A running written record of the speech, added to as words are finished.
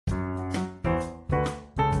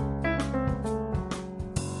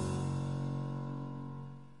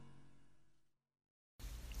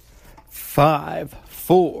5,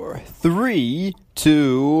 4, 3,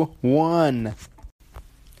 2, 1.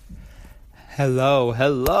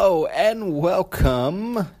 Hello, and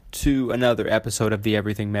welcome to another episode of the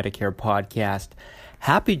Everything Medicare podcast.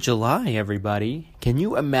 Happy July, everybody. Can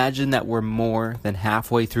you imagine that we're more than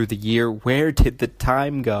halfway through the year? Where did the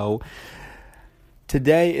time go?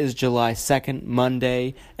 Today is July 2nd,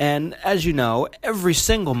 Monday, and as you know, every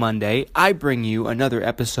single Monday, I bring you another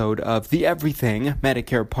episode of the Everything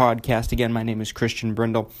Medicare podcast. Again, my name is Christian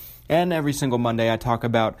Brindle, and every single Monday I talk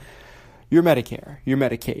about your Medicare, your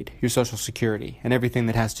Medicaid, your Social Security, and everything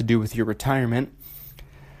that has to do with your retirement.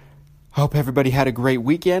 I hope everybody had a great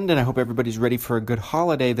weekend, and I hope everybody's ready for a good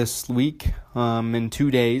holiday this week, in 2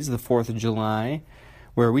 days, the 4th of July,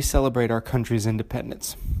 where we celebrate our country's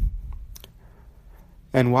independence.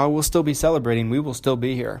 And while we'll still be celebrating, we will still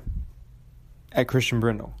be here at Christian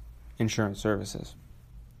Brindle Insurance Services.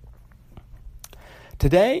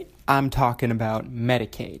 Today, I'm talking about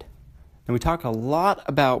Medicaid. And we talked a lot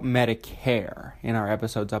about Medicare in our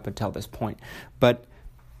episodes up until this point. But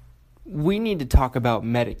we need to talk about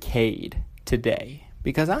Medicaid today,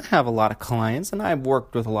 because I have a lot of clients and I've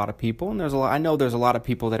worked with a lot of people, and I know there's a lot of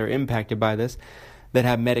people that are impacted by this that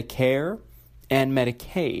have Medicare and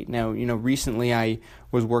Medicaid. Now, recently I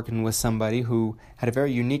was working with somebody who had a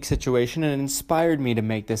very unique situation, and it inspired me to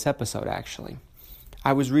make this episode, actually.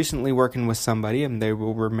 I was recently working with somebody, and they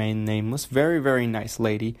will remain nameless, very, very nice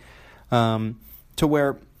lady, to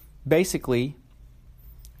where basically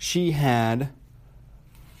she had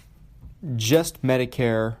just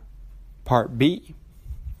Medicare Part B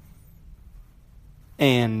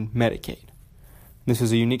and Medicaid. This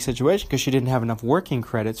was a unique situation because she didn't have enough working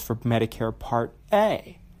credits for Medicare Part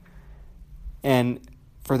A. And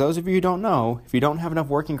for those of you who don't know, if you don't have enough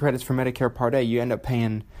working credits for Medicare Part A, you end up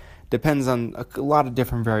paying, depends on a lot of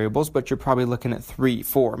different variables, but you're probably looking at $300,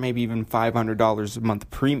 $400, maybe even $500 a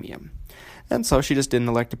month premium. And so she just didn't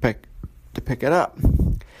elect to pick it up.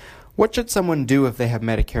 What should someone do if they have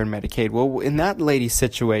Medicare and Medicaid? Well, in that lady's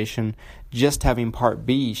situation, just having Part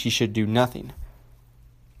B, she should do nothing.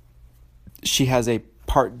 She has a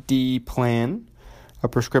Part D plan, a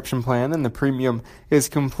prescription plan, and the premium is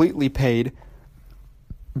completely paid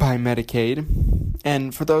by Medicaid.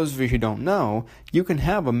 And for those of you who don't know, you can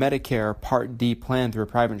have a Medicare Part D plan through a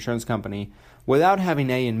private insurance company without having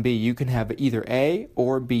A and B. You can have either A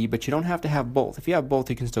or B, but you don't have to have both. If you have both,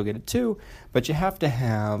 you can still get it too, but you have to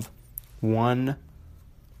have one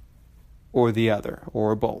or the other,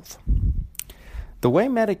 or both. The way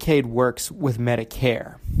Medicaid works with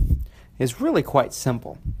Medicare is really quite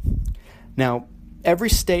simple. Now, every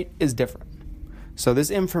state is different, so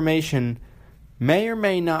this information may or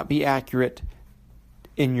may not be accurate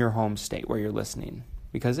in your home state where you're listening,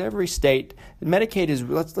 because every state, Medicaid is,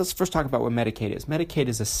 let's first talk about what Medicaid is. Medicaid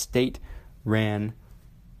is a state-ran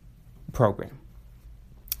program,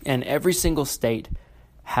 and every single state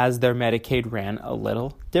has their Medicaid ran a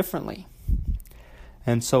little differently.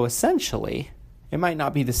 And so essentially, it might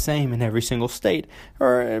not be the same in every single state,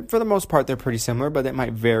 or for the most part, they're pretty similar, but it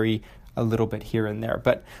might vary a little bit here and there.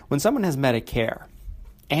 But when someone has Medicare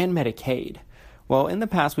and Medicaid, well, in the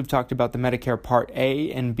past, we've talked about the Medicare Part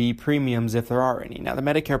A and B premiums, if there are any. Now, the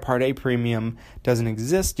Medicare Part A premium doesn't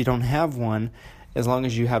exist. You don't have one as long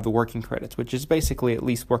as you have the working credits, which is basically at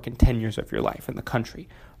least working 10 years of your life in the country.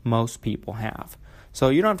 Most people have. So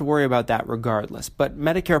you don't have to worry about that regardless. But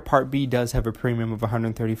Medicare Part B does have a premium of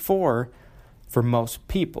 $134 for most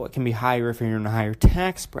people. It can be higher if you're in a higher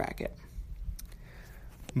tax bracket.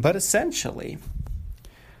 But essentially,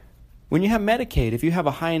 when you have Medicaid, if you have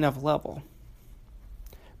a high enough level,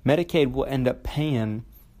 Medicaid will end up paying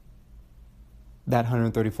that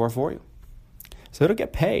 $134 for you. So it'll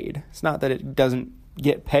get paid. It's not that it doesn't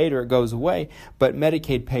get paid or it goes away, but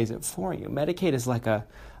Medicaid pays it for you. Medicaid is like a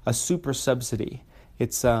super subsidy.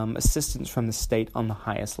 It's assistance from the state on the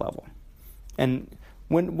highest level. And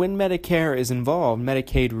when Medicare is involved,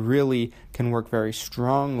 Medicaid really can work very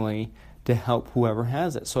strongly to help whoever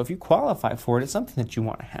has it. So if you qualify for it, it's something that you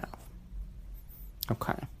want to have.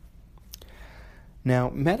 Okay. Now,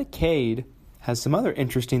 Medicaid has some other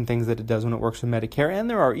interesting things that it does when it works with Medicare, and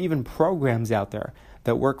there are even programs out there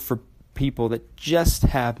that work for people that just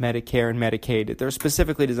have Medicare and Medicaid. They're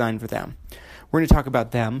specifically designed for them. We're going to talk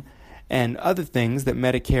about them and other things that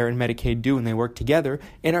Medicare and Medicaid do when they work together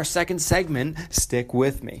in our second segment. Stick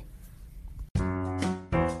with me.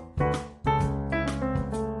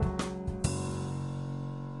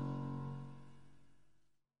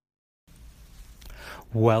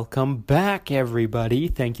 Welcome back, everybody.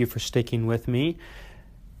 Thank you for sticking with me.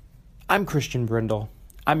 I'm Christian Brindle.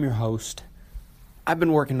 I'm your host. I've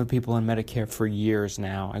been working with people on Medicare for years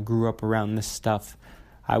now. I grew up around this stuff.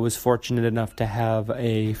 I was fortunate enough to have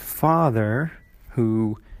a father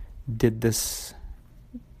who did this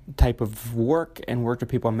type of work and worked with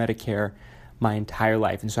people on Medicare my entire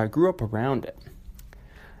life. And so I grew up around it.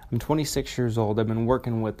 I'm 26 years old. I've been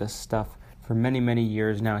working with this stuff for many, many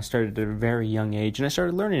years now. I started at a very young age, and I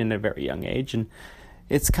started learning at a very young age. And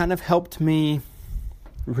it's kind of helped me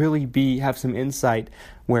really have some insight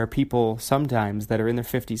where people sometimes that are in their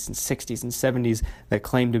 50s and 60s and 70s that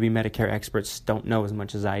claim to be Medicare experts don't know as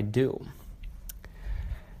much as I do.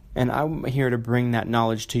 And I'm here to bring that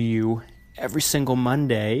knowledge to you every single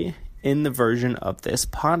Monday in the version of this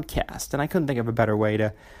podcast. And I couldn't think of a better way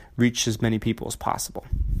to reach as many people as possible.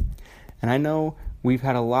 And I know we've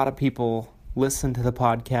had a lot of people listen to the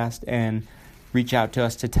podcast and reach out to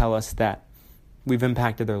us to tell us that we've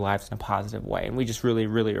impacted their lives in a positive way. And we just really,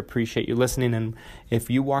 really appreciate you listening. And if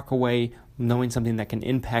you walk away knowing something that can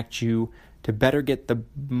impact you to better get the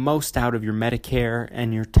most out of your Medicare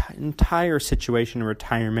and your entire situation in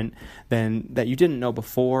retirement than that you didn't know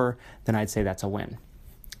before, then I'd say that's a win.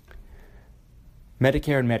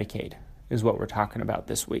 Medicare and Medicaid is what we're talking about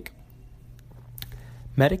this week.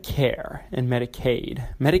 Medicare and Medicaid.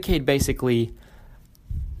 Medicaid basically,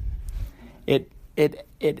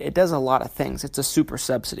 it does a lot of things. It's a super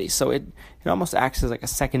subsidy. So it almost acts as like a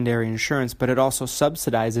secondary insurance, but it also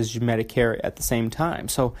subsidizes your Medicare at the same time.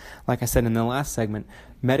 So like I said in the last segment,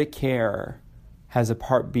 Medicare has a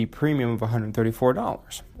Part B premium of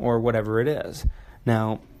 $134 or whatever it is.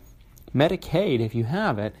 Now, Medicaid, if you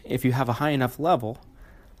have a high enough level,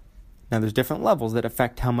 now there's different levels that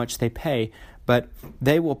affect how much they pay, but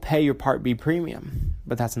they will pay your Part B premium,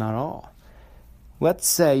 but that's not all. Let's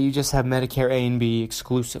say you just have Medicare A and B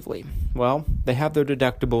exclusively. Well, they have their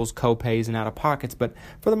deductibles, co-pays, and out-of-pockets, but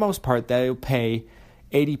for the most part, they'll pay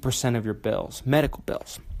 80% of your bills, medical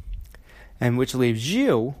bills, and which leaves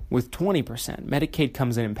you with 20%. Medicaid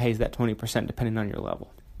comes in and pays that 20% depending on your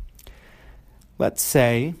level. Let's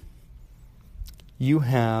say you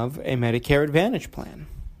have a Medicare Advantage plan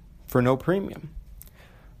for no premium.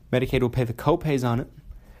 Medicaid will pay the co-pays on it.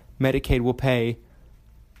 Medicaid will pay,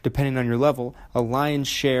 depending on your level, a lion's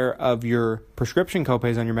share of your prescription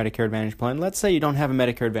co-pays on your Medicare Advantage plan. Let's say you don't have a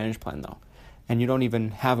Medicare Advantage plan, though, and you don't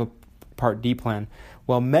even have a Part D plan.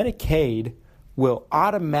 Well, Medicaid will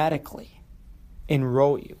automatically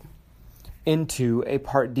enroll you into a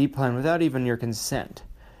Part D plan without even your consent.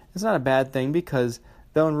 It's not a bad thing because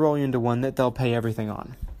they'll enroll you into one that they'll pay everything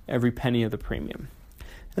on, every penny of the premium.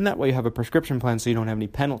 And that way you have a prescription plan so you don't have any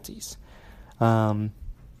penalties. And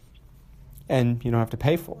you don't have to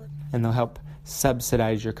pay for it. And they'll help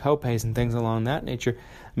subsidize your copays and things along that nature.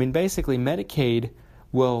 I mean, basically, Medicaid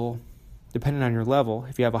will, depending on your level,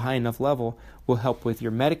 if you have a high enough level, will help with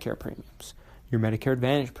your Medicare premiums, your Medicare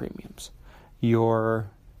Advantage premiums, your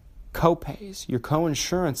copays, your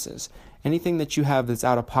co-insurances, anything that you have that's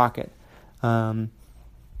out of pocket.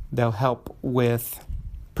 They'll help with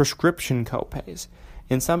prescription copays.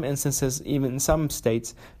 In some instances, even in some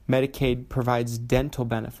states, Medicaid provides dental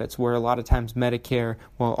benefits where a lot of times Medicare,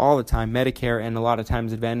 well, all the time, Medicare and a lot of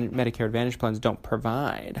times Medicare Advantage plans don't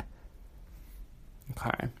provide.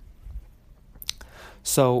 Okay.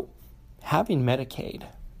 So having Medicaid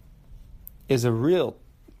is a real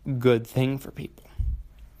good thing for people.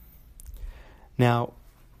 Now,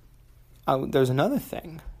 there's another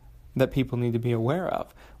thing that people need to be aware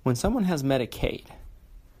of. When someone has Medicaid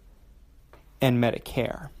and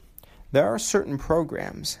Medicare, there are certain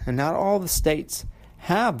programs, and not all the states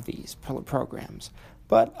have these programs,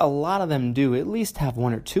 but a lot of them do, at least have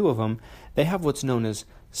one or two of them. They have what's known as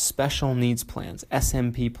special needs plans,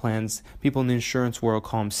 SMP plans. People in the insurance world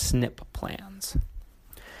call them SNP plans.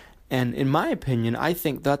 And in my opinion, I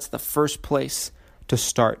think that's the first place to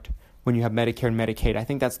start when you have Medicare and Medicaid. I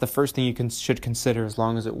think that's the first thing you should consider as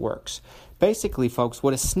long as it works. Basically, folks,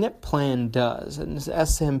 what a SNP plan does, an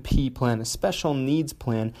SMP plan, a special needs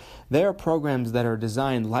plan, they are programs that are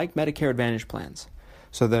designed like Medicare Advantage plans.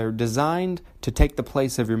 So they're designed to take the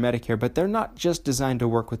place of your Medicare, but they're not just designed to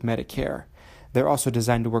work with Medicare. They're also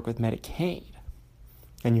designed to work with Medicaid.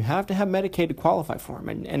 And you have to have Medicaid to qualify for them.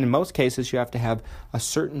 And in most cases, you have to have a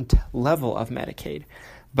certain level of Medicaid.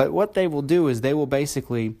 But what they will do is they will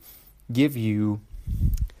basically give you,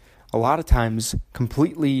 a lot of times,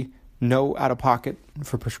 completely no out-of-pocket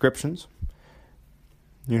for prescriptions.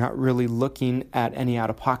 You're not really looking at any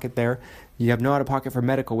out-of-pocket there. You have no out-of-pocket for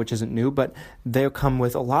medical, which isn't new, but they'll come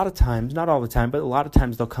with, a lot of times, not all the time, but a lot of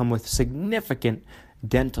times they'll come with significant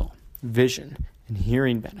dental, vision, and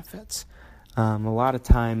hearing benefits. A lot of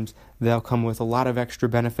times they'll come with a lot of extra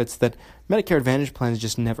benefits that Medicare Advantage plans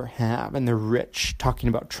just never have, and they're rich, talking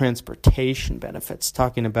about transportation benefits,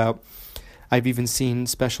 talking about, I've even seen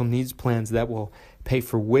special needs plans that will pay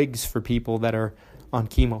for wigs for people that are on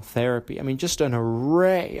chemotherapy. I mean, just an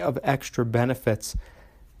array of extra benefits.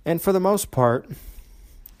 And for the most part,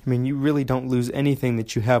 I mean, you really don't lose anything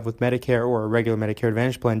that you have with Medicare or a regular Medicare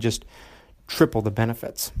Advantage plan, just triple the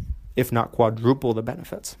benefits, if not quadruple the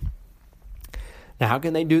benefits. Now, how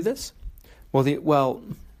can they do this? Well,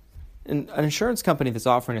 an insurance company that's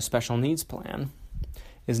offering a special needs plan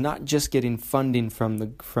is not just getting funding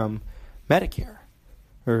from Medicare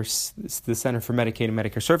or the Center for Medicaid and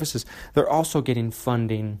Medicare Services. They're also getting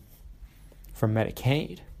funding from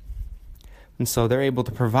Medicaid. And so they're able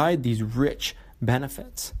to provide these rich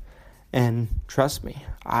benefits. And trust me,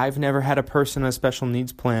 I've never had a person in a special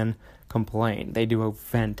needs plan complain. They do a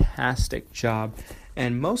fantastic job.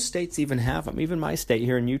 And most states even have them. Even my state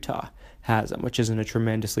here in Utah has them, which isn't a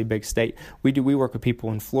tremendously big state. We work with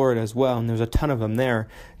people in Florida as well, and there's a ton of them there.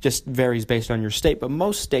 Just varies based on your state. But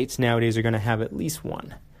most states nowadays are going to have at least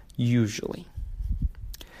one, usually.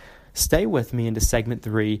 Stay with me into segment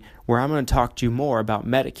 3, where I'm going to talk to you more about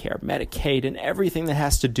Medicare, Medicaid, and everything that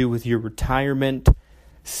has to do with your retirement.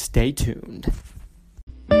 Stay tuned.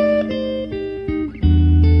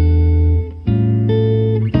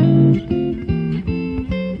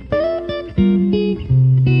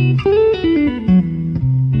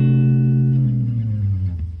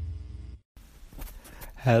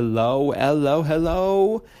 Hello,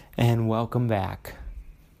 and welcome back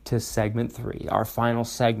to segment 3, our final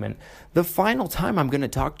segment. The final time I'm going to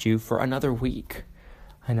talk to you for another week.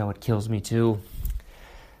 I know it kills me too.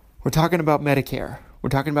 We're talking about Medicare. We're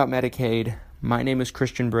talking about Medicaid. My name is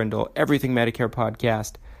Christian Brindle, Everything Medicare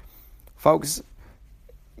Podcast. Folks,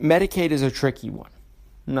 Medicaid is a tricky one.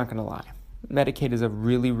 I'm not going to lie. Medicaid is a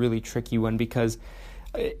really, really tricky one because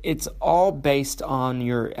it's all based on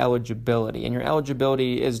your eligibility, and your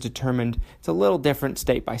eligibility is determined. It's a little different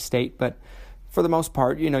state by state, but for the most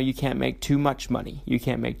part, you can't make too much money. You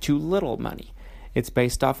can't make too little money. It's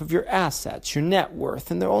based off of your assets, your net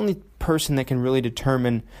worth, and the only place that can really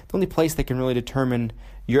determine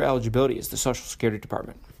your eligibility is the Social Security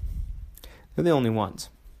Department. They're the only ones.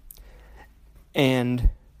 And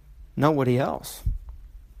nobody else.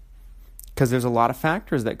 Because there's a lot of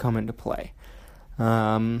factors that come into play.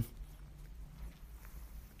 But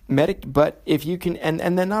if you can,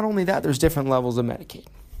 and then not only that, there's different levels of Medicaid.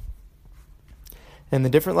 And the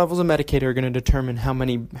different levels of Medicaid are going to determine how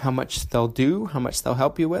much they'll do, how much they'll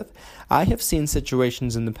help you with. I have seen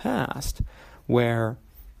situations in the past where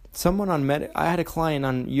I had a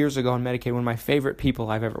client years ago on Medicaid, one of my favorite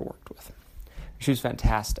people I've ever worked with. She was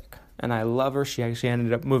fantastic, and I love her. She actually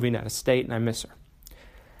ended up moving out of state, and I miss her.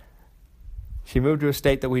 She moved to a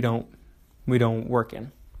state that we don't work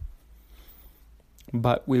in,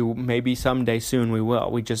 but maybe someday soon we will.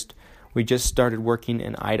 We just started working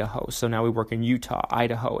in Idaho, so now we work in Utah,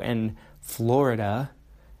 Idaho, and Florida,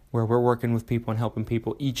 where we're working with people and helping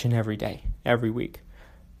people each and every day, every week,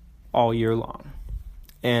 all year long.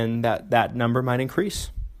 And that number might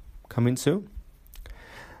increase coming soon.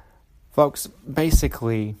 Folks,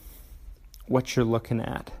 basically what you're looking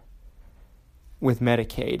at with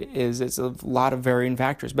Medicaid is it's a lot of varying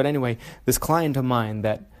factors. But anyway, this client of mine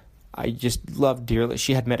that I just love dearly,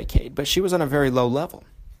 she had Medicaid, but she was on a very low level.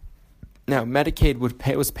 Now, Medicaid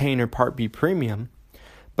was paying her Part B premium,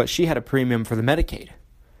 but she had a premium for the Medicaid.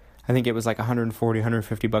 I think it was like $140,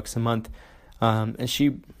 $150 a month, and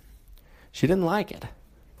she didn't like it.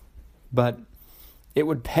 But it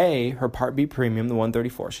would pay her Part B premium, the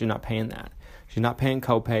 $134. She's not paying that. She's not paying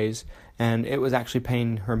copays, and it was actually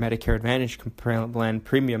paying her Medicare Advantage plan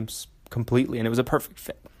premiums completely, and it was a perfect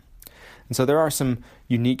fit. And so there are some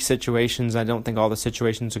unique situations. I don't think all the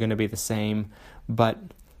situations are going to be the same, but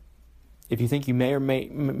if you think you may or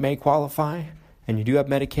may qualify, and you do have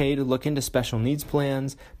Medicaid, look into special needs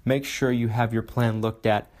plans. Make sure you have your plan looked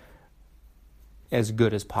at as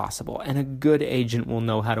good as possible. And a good agent will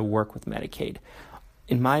know how to work with Medicaid.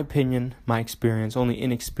 In my opinion, my experience, only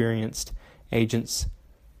inexperienced agents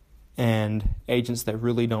and agents that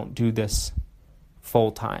really don't do this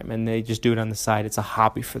full time, and they just do it on the side. It's a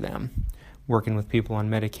hobby for them, working with people on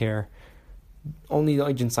Medicare. Only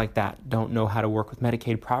agents like that don't know how to work with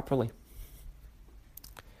Medicaid properly.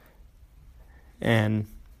 And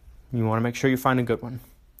you want to make sure you find a good one.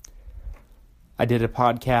 I did a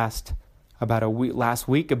podcast last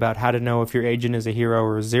week about how to know if your agent is a hero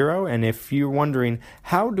or a zero. And if you're wondering,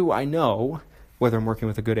 how do I know whether I'm working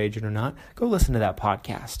with a good agent or not, go listen to that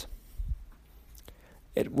podcast.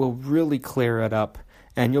 It will really clear it up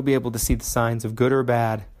and you'll be able to see the signs of good or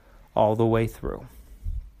bad all the way through.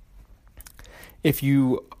 If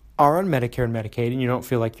you are on Medicare and Medicaid and you don't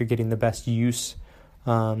feel like you're getting the best use,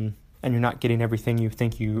 and you're not getting everything you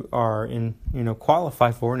think you are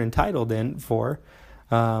qualify for and entitled in for,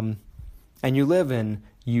 and you live in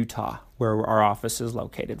Utah, where our office is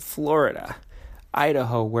located, Florida,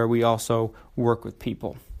 Idaho, where we also work with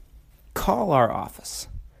people, call our office,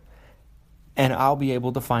 and I'll be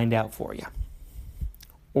able to find out for you,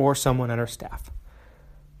 or someone at our staff.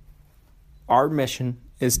 Our mission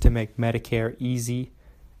is to make Medicare easy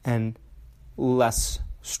and less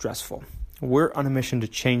stressful. We're on a mission to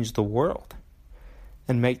change the world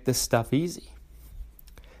and make this stuff easy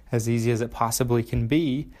as it possibly can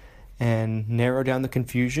be, and narrow down the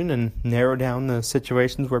confusion and narrow down the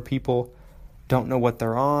situations where people don't know what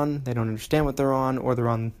they're on, they don't understand what they're on, or they're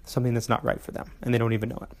on something that's not right for them, and they don't even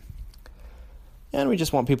know it. And we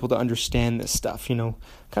just want people to understand this stuff, kind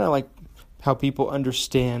of like how people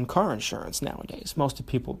understand car insurance nowadays. Most of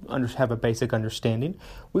people have a basic understanding.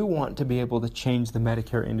 We want to be able to change the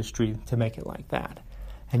Medicare industry to make it like that.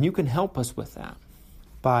 And you can help us with that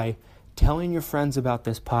by telling your friends about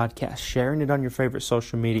this podcast, sharing it on your favorite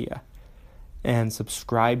social media, and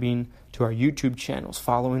subscribing to our YouTube channels,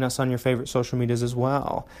 following us on your favorite social medias as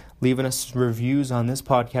well, leaving us reviews on this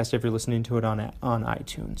podcast if you're listening to it on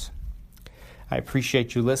iTunes. I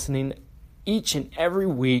appreciate you listening each and every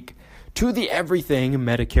week to the Everything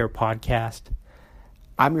Medicare podcast.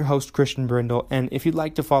 I'm your host, Christian Brindle, and if you'd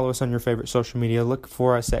like to follow us on your favorite social media, look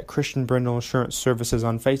for us at Christian Brindle Insurance Services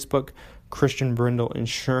on Facebook, Christian Brindle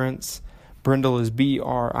Insurance. Brindle is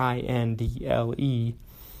Brindle.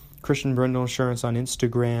 Christian Brindle Insurance on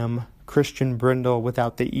Instagram, Christian Brindle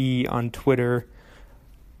without the E on Twitter,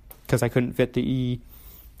 because I couldn't fit the E.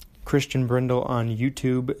 Christian Brindle on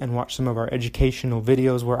YouTube, and watch some of our educational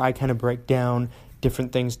videos where I kind of break down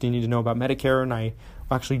different things you need to know about Medicare, and I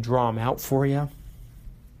actually draw them out for you.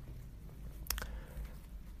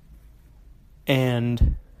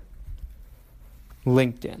 And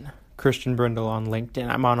LinkedIn, Christian Brindle on LinkedIn.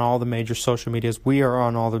 I'm on all the major social medias. We are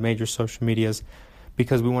on all the major social medias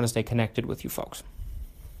because we want to stay connected with you folks.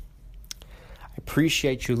 I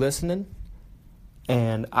appreciate you listening,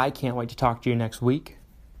 and I can't wait to talk to you next week.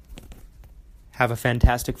 Have a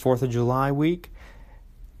fantastic 4th of July week.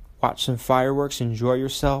 Watch some fireworks, enjoy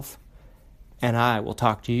yourself, and I will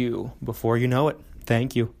talk to you before you know it.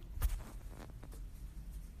 Thank you.